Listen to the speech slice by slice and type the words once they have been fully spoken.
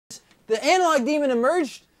The analog demon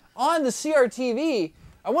emerged on the CRTV.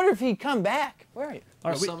 I wonder if he'd come back. Where are you?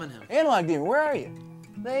 Or summon him. Analog demon, where are you?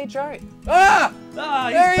 The HR. Ah!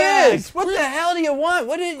 There he is! What the hell do you want?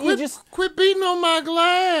 What did you just... Quit beating on my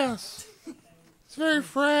glass. It's very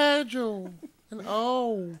fragile and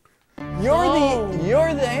old.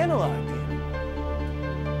 You're the analog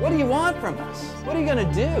demon. What do you want from us? What are you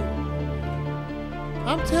gonna do?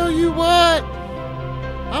 I'm telling you what.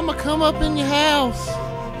 I'm gonna come up in your house.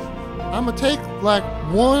 I'm gonna take like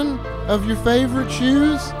one of your favorite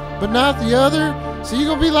shoes, but not the other. So you're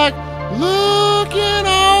gonna be like looking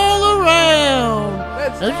all around.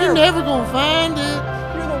 That's and terrible. you're never gonna find it.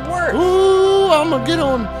 You're the worst. Ooh, I'm gonna get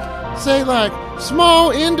on, say like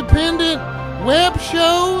small independent web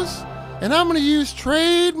shows, and I'm gonna use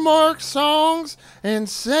trademark songs and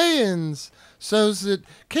sayings so that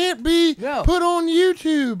can't be put on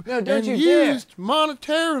YouTube and used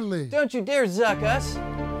monetarily. Don't you dare zuck us,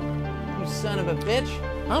 you son of a bitch.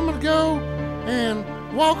 I'm gonna go and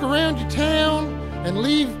walk around your town and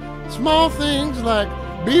leave small things like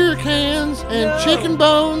beer cans and chicken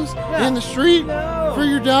bones in the street for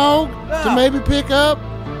your dog to maybe pick up.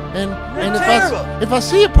 And if I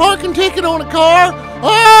see a parking ticket on a car,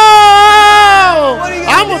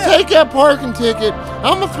 I'm gonna take that parking ticket.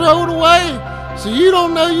 I'm gonna throw it away. So you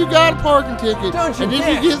don't know you got a parking ticket. Don't you and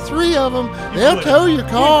dare. if you get 3 of them, they'll tow your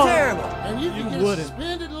car. You're terrible. And you can get a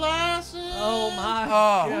suspended license. Oh my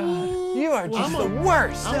God. You are just the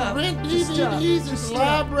worst. I'm gonna rent DVDs in the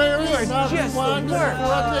library. You are just the worst.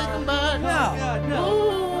 Before I take them back. No.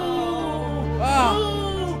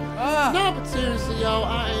 No, but seriously, y'all,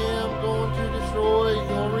 I am going to destroy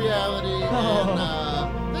your reality.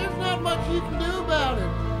 And there's not much you can do about it.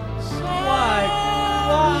 So Why?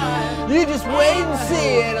 You just wait and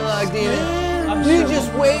see, Analog Demon. You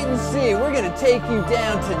just wait and see. We're gonna take you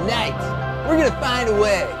down tonight. We're gonna find a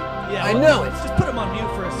way. Yeah, I know it. Just put him on mute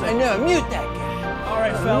for a second. I know. Mute that guy. All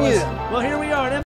right, fellas. Mute him. Well, here we are.